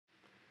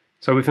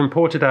So we've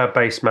imported our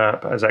base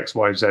map as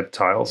XYZ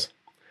tiles,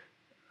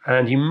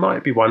 and you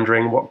might be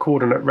wondering what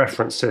coordinate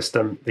reference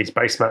system these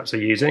base maps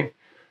are using,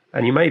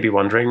 and you may be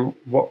wondering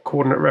what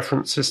coordinate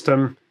reference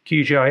system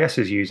QGIS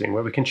is using.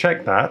 Well, we can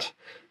check that.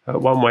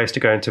 One way is to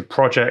go into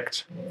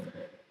Project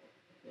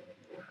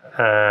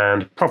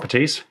and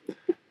Properties,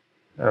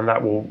 and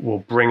that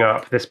will bring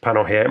up this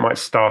panel here. It might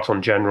start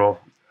on General,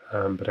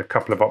 but a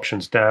couple of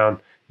options down,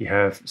 you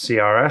have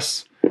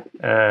CRS,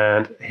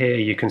 and here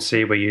you can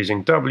see we're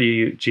using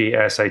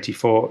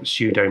WGS84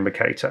 pseudo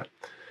Mercator.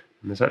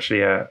 And there's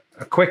actually a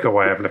quicker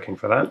way of looking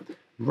for that.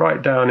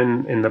 Right down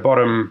in the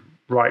bottom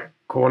right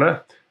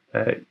corner,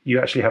 you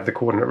actually have the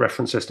coordinate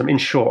reference system in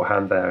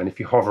shorthand there, and if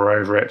you hover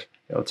over it,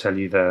 it'll tell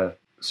you the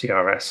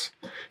CRS.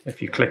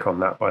 If you click on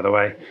that, by the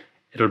way,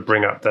 it'll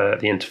bring up the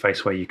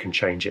interface where you can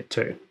change it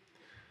to.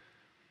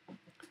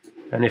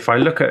 And if I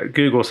look at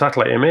Google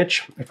satellite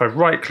image, if I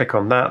right click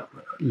on that,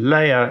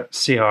 layer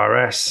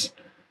CRS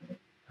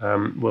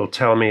will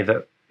tell me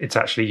that it's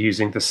actually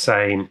using the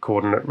same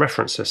coordinate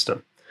reference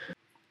system.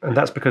 And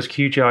that's because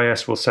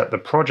QGIS will set the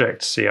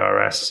project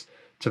CRS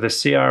to the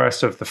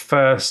CRS of the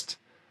first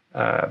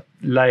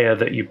layer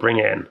that you bring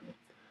in.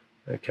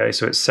 Okay,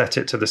 so it's set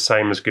it to the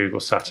same as Google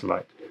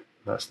Satellite.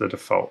 That's the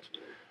default.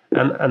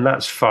 And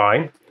that's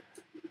fine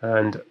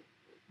and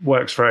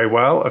works very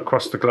well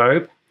across the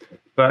globe.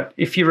 But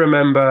if you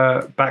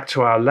remember back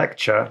to our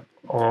lecture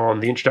on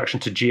the introduction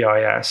to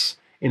GIS,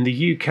 in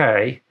the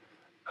UK,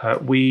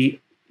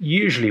 we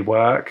usually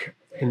work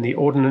in the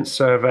Ordnance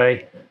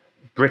Survey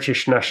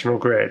British National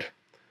Grid.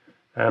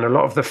 And a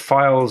lot of the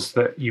files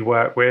that you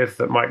work with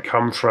that might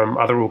come from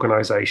other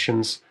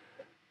organisations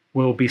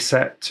will be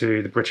set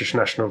to the British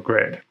National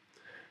Grid.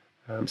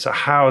 So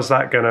how is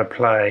that going to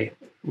play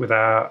with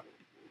our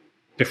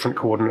different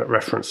coordinate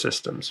reference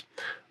systems?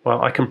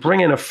 Well, I can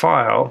bring in a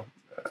file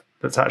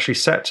that's actually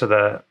set to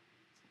the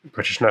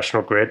British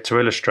National Grid to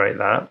illustrate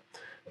that.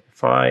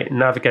 If I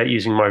navigate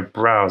using my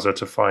browser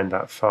to find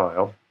that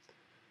file,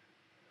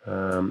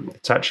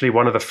 it's actually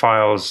one of the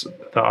files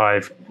that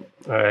I've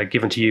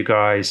given to you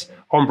guys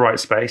on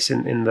Brightspace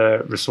in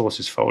the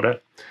resources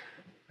folder,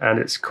 and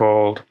it's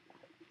called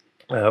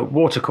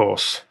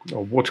Watercourse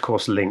or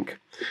Watercourse link.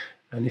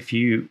 And if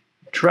you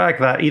drag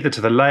that either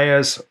to the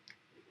layers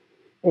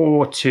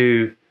or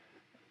to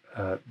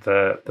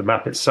the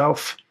map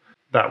itself,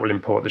 that will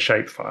import the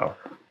shapefile.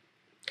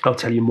 I'll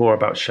tell you more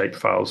about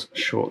shapefiles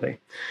shortly.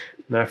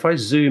 Now, if I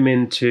zoom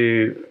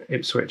into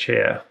Ipswich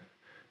here,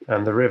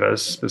 and the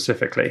rivers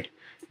specifically,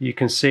 you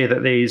can see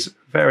that these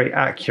very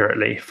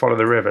accurately follow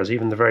the rivers,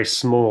 even the very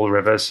small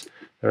rivers.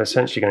 They're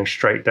essentially going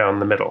straight down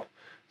the middle.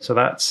 So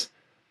that's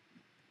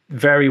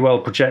very well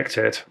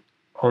projected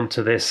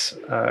onto this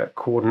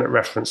coordinate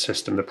reference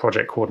system, the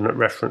project coordinate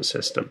reference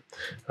system.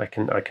 I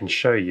can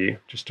show you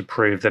just to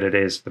prove that it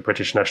is the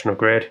British National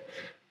Grid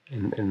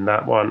in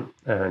that one,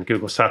 and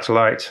Google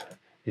Satellite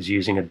is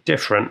using a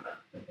different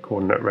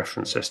coordinate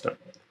reference system.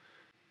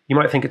 You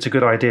might think it's a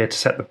good idea to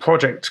set the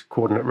project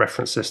coordinate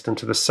reference system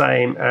to the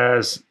same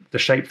as the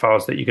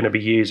shapefiles that you're going to be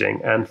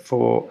using, and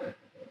for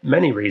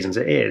many reasons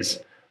it is.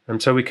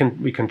 And so we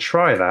can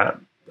try that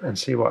and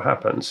see what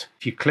happens.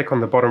 If you click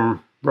on the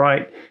bottom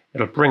right,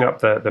 it'll bring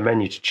up the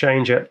menu to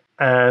change it.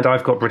 And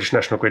I've got British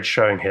National Grid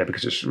showing here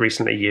because it's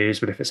recently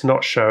used, but if it's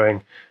not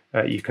showing,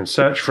 you can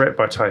search for it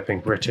by typing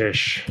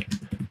British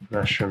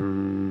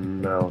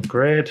National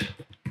Grid,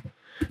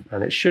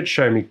 and it should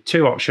show me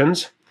two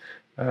options.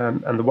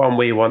 And the one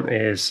we want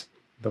is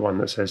the one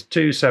that says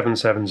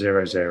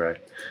 27700.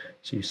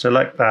 So you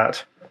select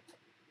that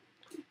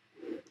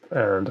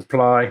and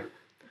apply.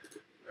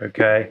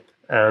 Okay,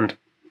 and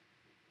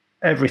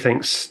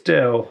everything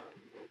still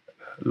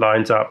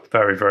lines up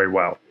very, very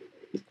well.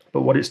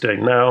 But what it's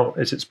doing now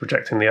is it's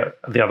projecting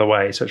the other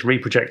way. So it's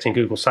reprojecting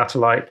Google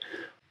Satellite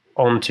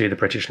onto the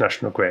British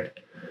National Grid,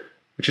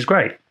 which is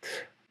great.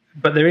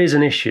 But there is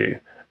an issue,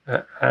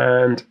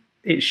 and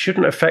it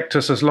shouldn't affect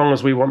us as long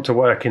as we want to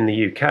work in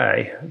the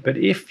UK. But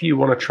if you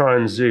want to try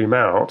and zoom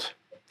out,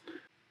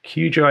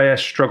 QGIS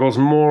struggles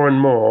more and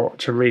more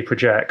to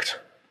reproject.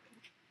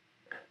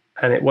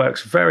 And it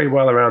works very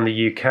well around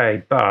the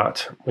UK,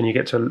 but when you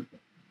get to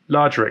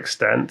larger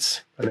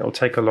extents, and it'll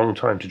take a long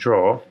time to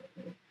draw,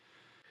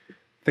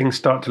 things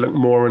start to look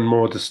more and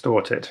more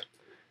distorted.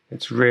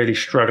 It's really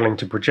struggling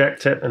to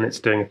project it, and it's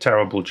doing a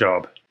terrible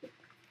job.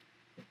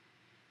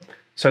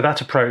 So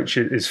that approach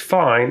is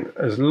fine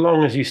as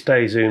long as you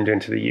stay zoomed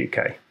into the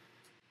UK.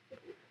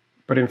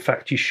 But in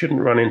fact, you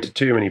shouldn't run into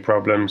too many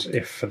problems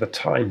if, for the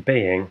time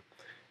being,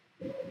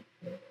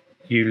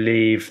 you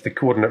leave the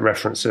coordinate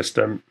reference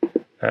system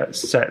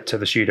set to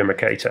the pseudo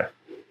Mercator.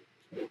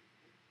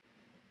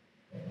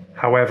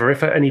 However,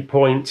 if at any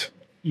point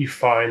you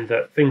find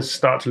that things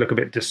start to look a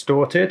bit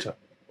distorted,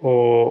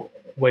 or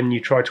when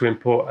you try to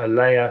import a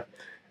layer,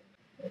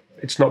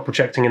 it's not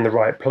projecting in the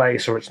right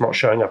place or it's not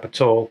showing up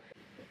at all,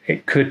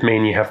 it could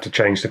mean you have to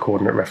change the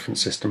coordinate reference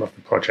system of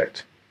the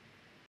project.